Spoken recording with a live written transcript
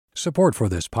Support for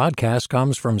this podcast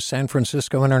comes from San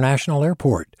Francisco International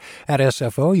Airport. At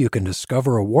SFO, you can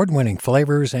discover award-winning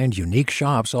flavors and unique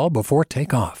shops all before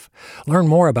takeoff. Learn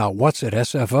more about what's at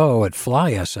SFO at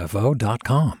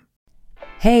flysfo.com.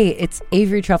 Hey, it's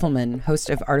Avery Trufelman,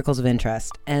 host of Articles of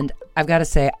Interest, and I've got to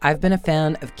say, I've been a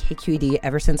fan of KQED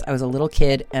ever since I was a little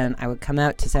kid, and I would come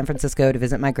out to San Francisco to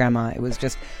visit my grandma. It was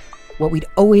just what we'd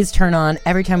always turn on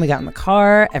every time we got in the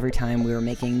car, every time we were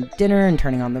making dinner and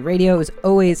turning on the radio. It was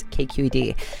always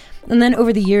KQED. And then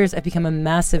over the years, I've become a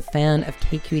massive fan of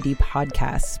KQED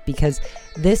podcasts because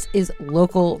this is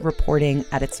local reporting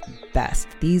at its best.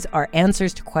 These are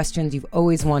answers to questions you've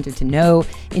always wanted to know,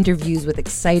 interviews with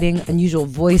exciting, unusual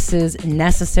voices,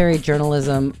 necessary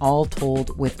journalism, all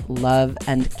told with love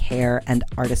and care and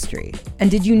artistry. And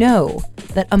did you know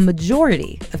that a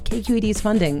majority of KQED's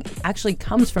funding actually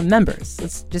comes from members?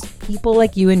 It's just people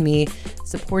like you and me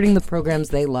supporting the programs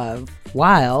they love,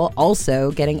 while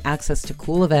also getting access to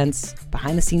cool events,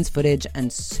 behind-the-scenes footage, and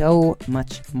so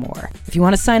much more. If you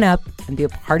want to sign up and be a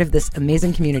part of this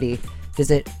amazing community,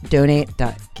 visit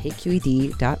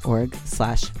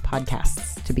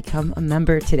donate.kqed.org/podcasts to become a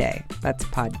member today. That's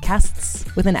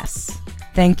podcasts with an S.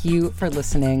 Thank you for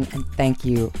listening, and thank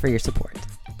you for your support.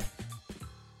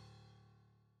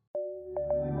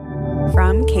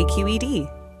 From KQED.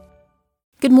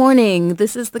 Good morning.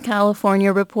 This is the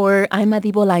California Report. I'm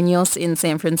Madi Bolanos in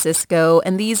San Francisco,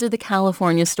 and these are the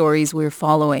California stories we're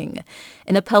following.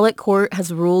 An appellate court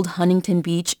has ruled Huntington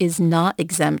Beach is not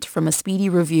exempt from a speedy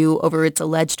review over its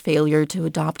alleged failure to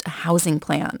adopt a housing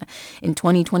plan. In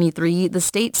 2023, the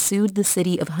state sued the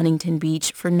city of Huntington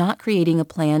Beach for not creating a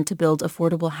plan to build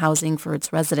affordable housing for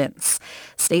its residents.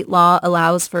 State law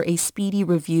allows for a speedy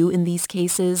review in these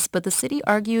cases, but the city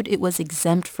argued it was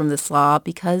exempt from this law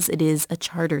because it is a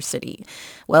charter city.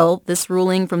 Well, this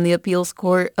ruling from the appeals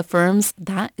court affirms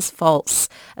that is false.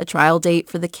 A trial date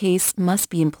for the case must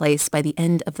be in place by the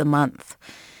end of the month.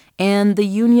 And the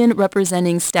union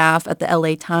representing staff at the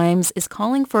LA Times is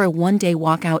calling for a one-day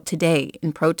walkout today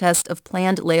in protest of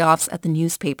planned layoffs at the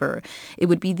newspaper. It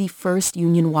would be the first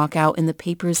union walkout in the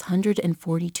paper's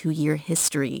 142-year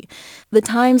history. The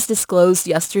Times disclosed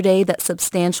yesterday that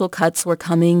substantial cuts were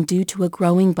coming due to a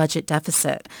growing budget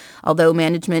deficit. Although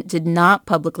management did not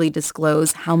publicly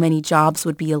disclose how many jobs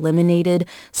would be eliminated,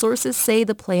 sources say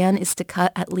the plan is to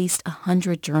cut at least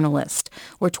 100 journalists,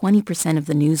 or 20% of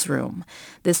the newsroom.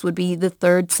 This would be the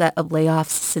third set of layoffs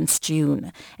since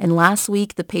June. And last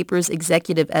week, the paper's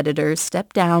executive editor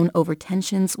stepped down over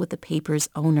tensions with the paper's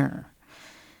owner.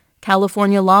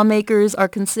 California lawmakers are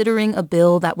considering a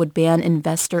bill that would ban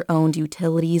investor-owned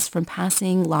utilities from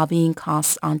passing lobbying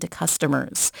costs on to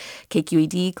customers.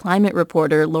 KQED climate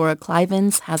reporter Laura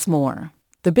Klivans has more.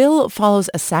 The bill follows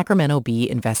a Sacramento Bee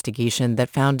investigation that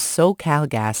found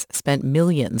SoCalGas spent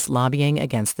millions lobbying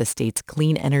against the state's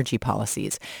clean energy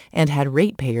policies and had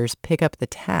ratepayers pick up the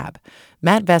tab.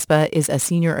 Matt Vespa is a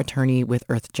senior attorney with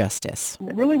Earth Justice.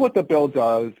 Really what the bill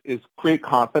does is create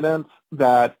confidence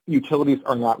that utilities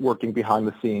are not working behind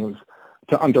the scenes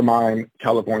to undermine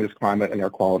California's climate and air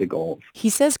quality goals. He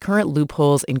says current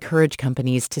loopholes encourage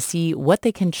companies to see what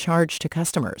they can charge to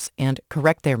customers and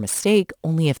correct their mistake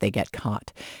only if they get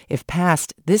caught. If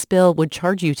passed, this bill would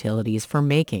charge utilities for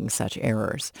making such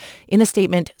errors. In a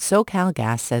statement,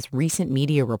 SoCalGas says recent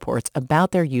media reports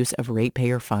about their use of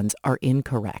ratepayer funds are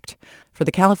incorrect. For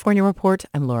the California Report,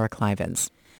 I'm Laura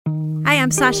Klivans. Hi,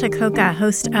 I'm Sasha Koka,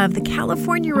 host of the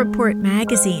California Report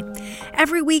magazine.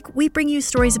 Every week, we bring you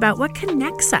stories about what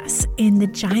connects us in the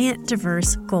giant,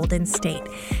 diverse Golden State.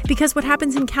 Because what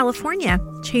happens in California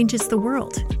changes the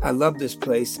world. I love this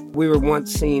place. We were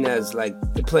once seen as like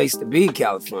the place to be,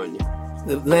 California.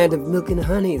 The land of milk and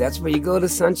honey. That's where you go to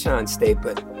Sunshine State,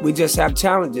 but we just have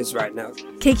challenges right now.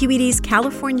 KQED's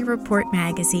California Report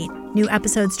magazine. New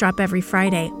episodes drop every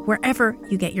Friday, wherever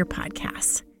you get your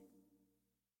podcasts.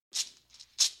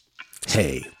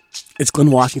 Hey, it's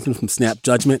Glenn Washington from Snap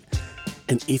Judgment.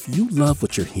 And if you love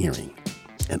what you're hearing,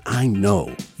 and I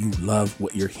know you love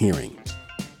what you're hearing,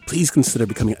 please consider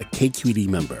becoming a KQED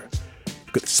member.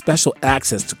 You get special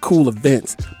access to cool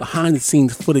events,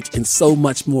 behind-the-scenes footage, and so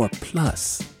much more.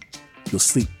 Plus, you'll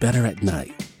sleep better at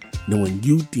night knowing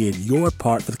you did your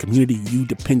part for the community you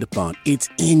depend upon. It's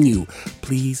in you.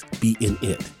 Please be in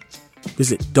it.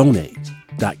 Visit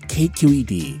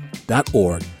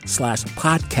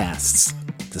donate.kqed.org/podcasts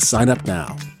to sign up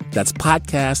now. That's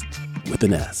podcast with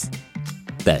an S.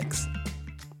 Thanks.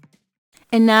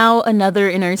 And now another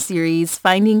in our series,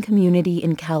 Finding Community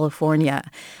in California.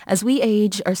 As we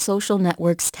age, our social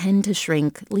networks tend to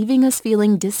shrink, leaving us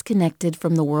feeling disconnected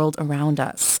from the world around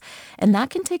us. and that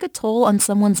can take a toll on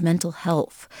someone's mental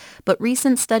health. But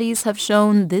recent studies have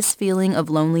shown this feeling of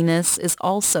loneliness is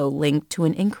also linked to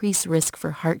an increased risk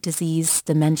for heart disease,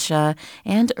 dementia,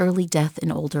 and early death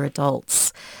in older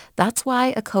adults. That's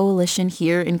why a coalition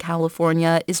here in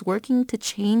California is working to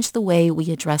change the way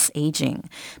we address aging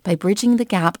by bridging the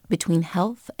gap between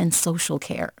health and social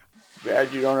care.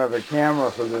 Bad you don't have a camera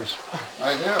for this.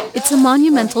 I know. It's a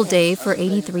monumental day for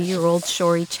 83-year-old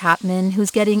Shori Chapman,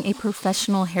 who's getting a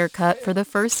professional haircut for the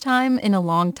first time in a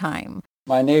long time.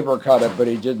 My neighbor cut it, but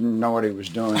he didn't know what he was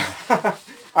doing.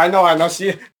 I know.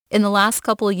 See. In the last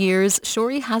couple of years,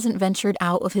 Shori hasn't ventured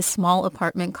out of his small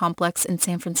apartment complex in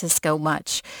San Francisco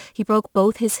much. He broke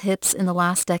both his hips in the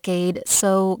last decade,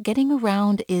 so getting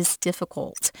around is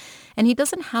difficult. And he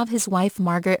doesn't have his wife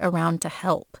Margaret around to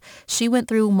help. She went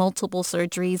through multiple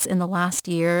surgeries in the last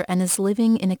year and is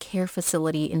living in a care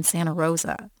facility in Santa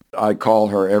Rosa. I call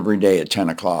her every day at 10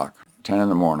 o'clock, 10 in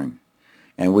the morning,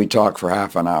 and we talk for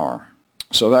half an hour.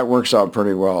 So that works out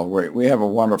pretty well. We have a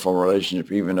wonderful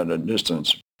relationship even at a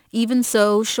distance. Even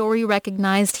so, Shori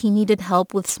recognized he needed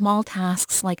help with small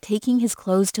tasks like taking his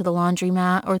clothes to the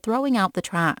laundromat or throwing out the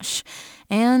trash.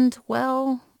 And,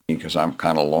 well... Because I'm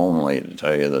kind of lonely, to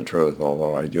tell you the truth,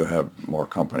 although I do have more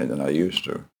company than I used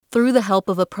to. Through the help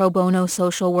of a pro bono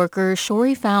social worker,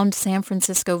 Shori found San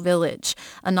Francisco Village,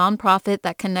 a nonprofit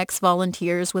that connects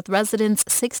volunteers with residents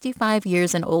 65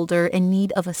 years and older in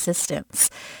need of assistance.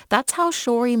 That's how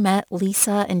Shori met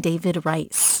Lisa and David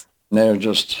Rice.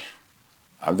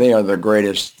 They are the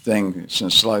greatest thing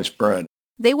since sliced bread.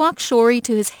 They walked Shori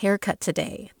to his haircut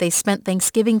today. They spent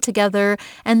Thanksgiving together,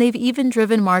 and they've even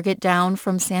driven Margaret down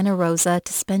from Santa Rosa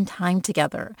to spend time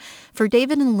together. For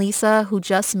David and Lisa, who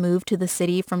just moved to the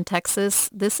city from Texas,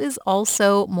 this is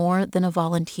also more than a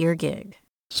volunteer gig.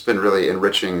 It's been really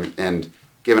enriching and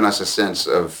given us a sense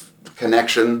of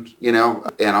connection,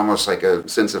 and almost like a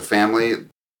sense of family.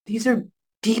 These are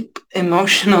deep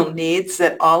emotional needs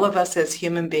that all of us as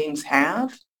human beings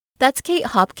have. That's Kate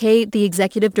Hopke, the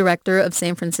executive director of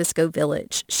San Francisco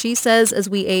Village. She says as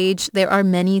we age, there are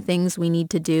many things we need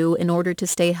to do in order to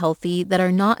stay healthy that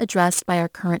are not addressed by our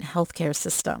current healthcare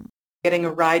system. Getting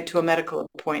a ride to a medical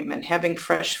appointment, having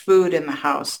fresh food in the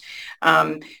house,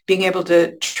 being able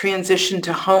to transition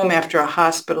to home after a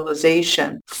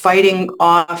hospitalization, fighting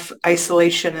off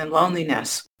isolation and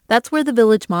loneliness. That's where the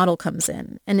Village model comes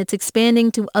in, and it's expanding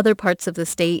to other parts of the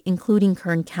state, including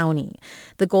Kern County.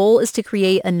 The goal is to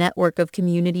create a network of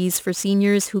communities for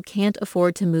seniors who can't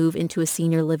afford to move into a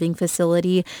senior living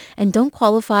facility and don't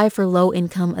qualify for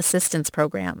low-income assistance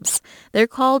programs. They're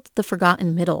called the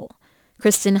Forgotten Middle.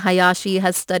 Kristen Hayashi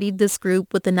has studied this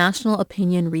group with the National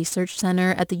Opinion Research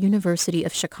Center at the University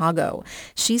of Chicago.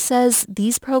 She says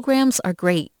these programs are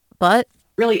great, but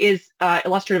really is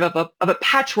illustrative of a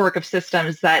patchwork of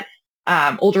systems that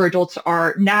older adults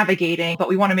are navigating, but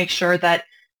we want to make sure that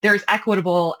there's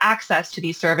equitable access to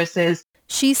these services.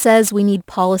 She says we need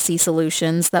policy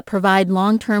solutions that provide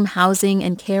long-term housing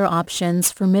and care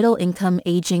options for middle-income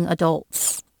aging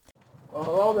adults. Well,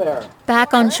 hello there.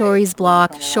 Back on Shori's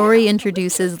block, Shori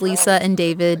introduces Lisa and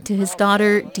David to his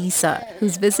daughter, Disa,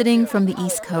 who's visiting from the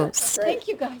East Coast. Thank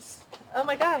you, guys. Oh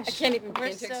my gosh. I can't even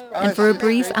begin to express. And for a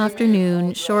brief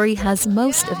afternoon, Shori has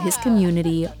most of his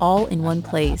community all in one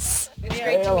place.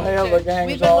 Hail, the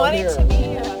gang's all here. To be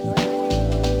here.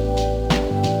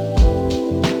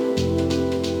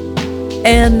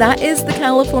 And that is the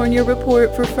California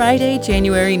Report for Friday,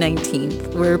 January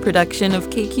 19th. We're a production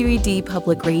of KQED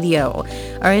Public Radio.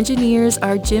 Our engineers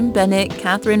are Jim Bennett,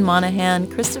 Catherine Monahan,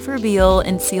 Christopher Beal,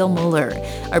 and Seal Mueller.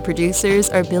 Our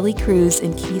producers are Billy Cruz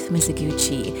and Keith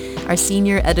Mizuguchi. Our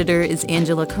senior editor is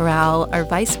Angela Corral. Our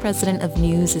vice president of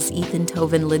news is Ethan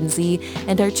Toven Lindsay.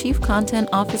 And our chief content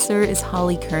officer is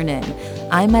Holly Kernan.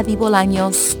 I'm Madi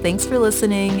Bolanos. Thanks for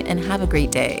listening and have a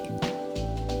great day.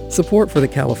 Support for the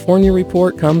California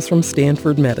Report comes from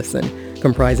Stanford Medicine,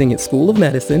 comprising its School of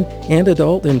Medicine and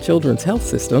adult and children's health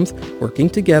systems, working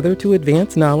together to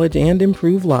advance knowledge and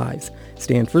improve lives.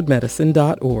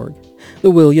 StanfordMedicine.org.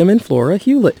 The William and Flora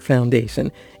Hewlett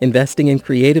Foundation, investing in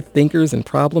creative thinkers and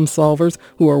problem solvers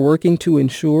who are working to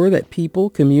ensure that people,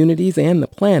 communities, and the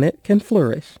planet can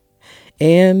flourish.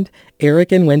 And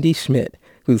Eric and Wendy Schmidt,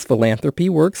 whose philanthropy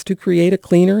works to create a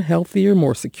cleaner, healthier,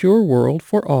 more secure world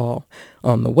for all.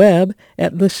 On the web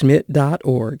at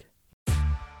theschmidt.org.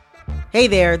 Hey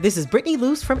there, this is Brittany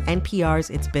Luce from NPR's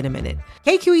It's Been a Minute.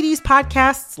 KQED's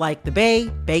podcasts like The Bay,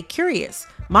 Bay Curious,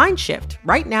 Mind Shift,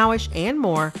 Right Nowish, and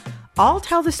more all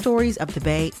tell the stories of the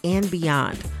Bay and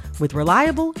beyond with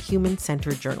reliable,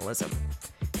 human-centered journalism.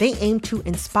 They aim to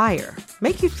inspire,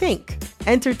 make you think,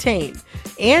 entertain,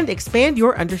 and expand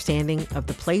your understanding of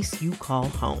the place you call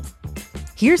home.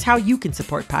 Here's how you can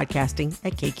support podcasting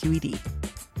at KQED.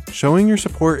 Showing your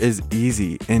support is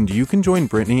easy, and you can join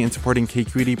Brittany in supporting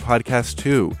KQED Podcast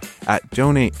too at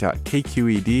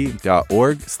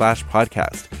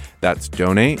donate.kqed.org/podcast. That's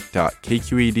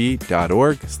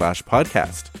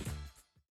donate.kqed.org/podcast.